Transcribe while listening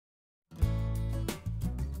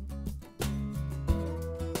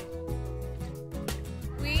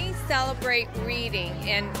celebrate reading,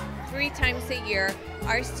 and 3 times a year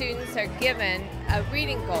our students are given a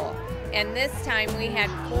reading goal. And this time we had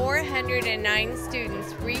 409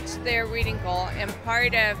 students reach their reading goal, and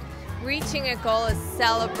part of reaching a goal is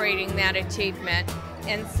celebrating that achievement.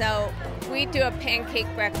 And so we do a pancake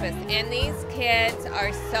breakfast, and these kids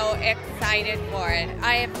are so excited for it.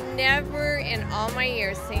 I have never in all my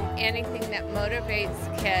years seen anything that motivates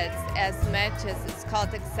kids as much as it's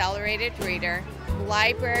called Accelerated Reader. The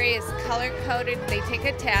library is color-coded. They take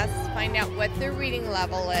a test, find out what their reading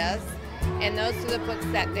level is, and those are the books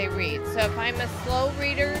that they read. So if I'm a slow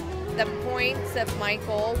reader, the points of my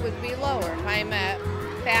goal would be lower. If I'm a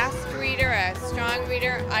fast reader, a strong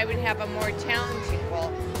reader, I would have a more challenging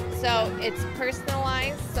goal. So it's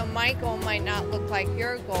personalized, so my goal might not look like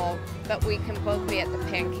your goal, but we can both be at the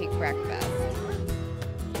pancake breakfast.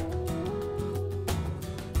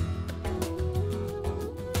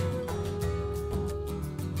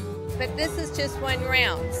 But this is just one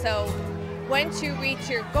round, so once you reach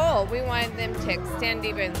your goal, we wanted them to extend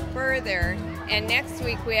even further. And next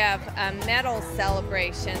week we have medal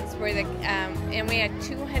celebrations where and we had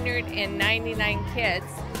 299 kids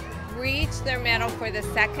reach their medal for the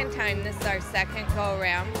second time. This is our second go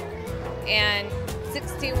around, and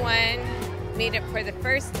 61 made it for the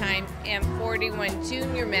first time, and 41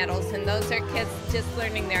 junior medals, and those are kids just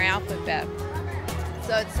learning their alphabet.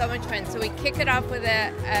 So it's so much fun. So we kick it off with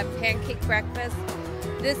a pancake breakfast.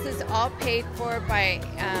 This is all paid for by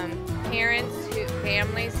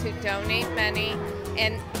families who donate money,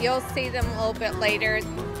 and you'll see them a little bit later.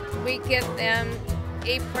 We give them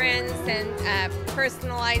aprons and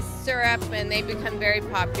personalized syrup, and they become very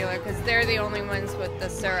popular because they're the only ones with the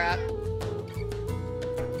syrup.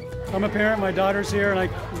 I'm a parent, my daughter's here, and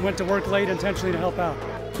I went to work late intentionally to help out.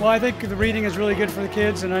 Well, I think the reading is really good for the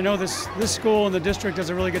kids, and I know this school and the district does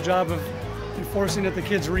a really good job of enforcing that the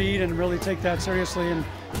kids read and really take that seriously, and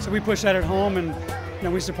so we push that at home, and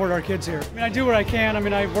we support our kids here. I mean, I do what I can. I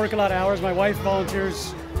mean, I work a lot of hours. My wife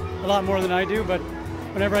volunteers a lot more than I do, but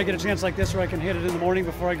whenever I get a chance like this where I can hit it in the morning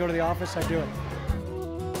before I go to the office, I do it.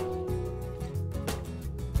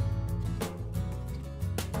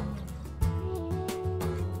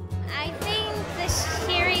 I think the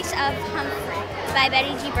series of Humphrey by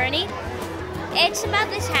Betty G. Burney. It's about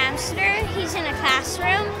this hamster. He's in a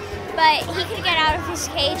classroom, but he can get out of his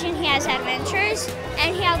cage and he has adventures,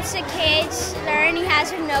 and he helps the kids learn. He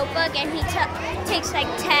has a notebook and he takes like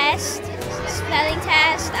tests, spelling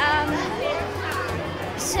tests, and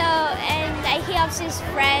he helps his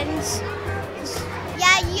friends.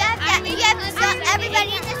 Yeah, you have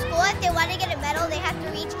everybody in the school, if they want to get a medal, they have to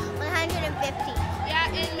reach 150. Yeah,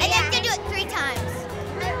 and they have to do it 3 times.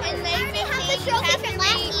 In May 15, you have to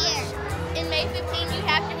reach. In May 15, you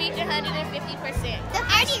have to reach 150%. The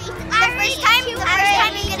first time you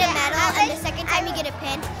get a medal, and the second time you get a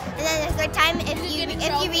pin, and then the third time, if you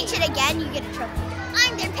reach it again, you get a trophy.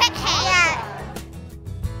 I'm their pet head. Yeah.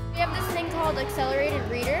 We have this thing called Accelerated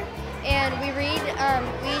Reader, and we read.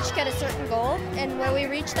 We each get a certain goal, and when we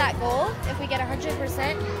reach that goal, if we get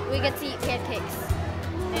 100%, we get to eat pancakes.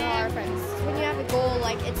 And all our friends. When you have a goal,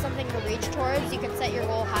 like it's something to reach towards, you can set your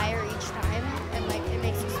goal higher each time, and like it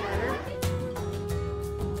makes you smarter.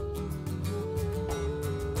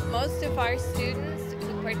 Most of our students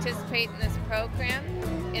who participate in this program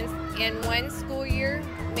in one school year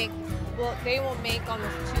they will make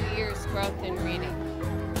almost 2 years growth in reading.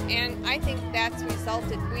 And I think that's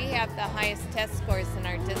resulted, we have the highest test scores in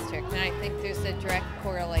our district, and I think there's a direct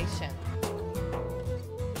correlation.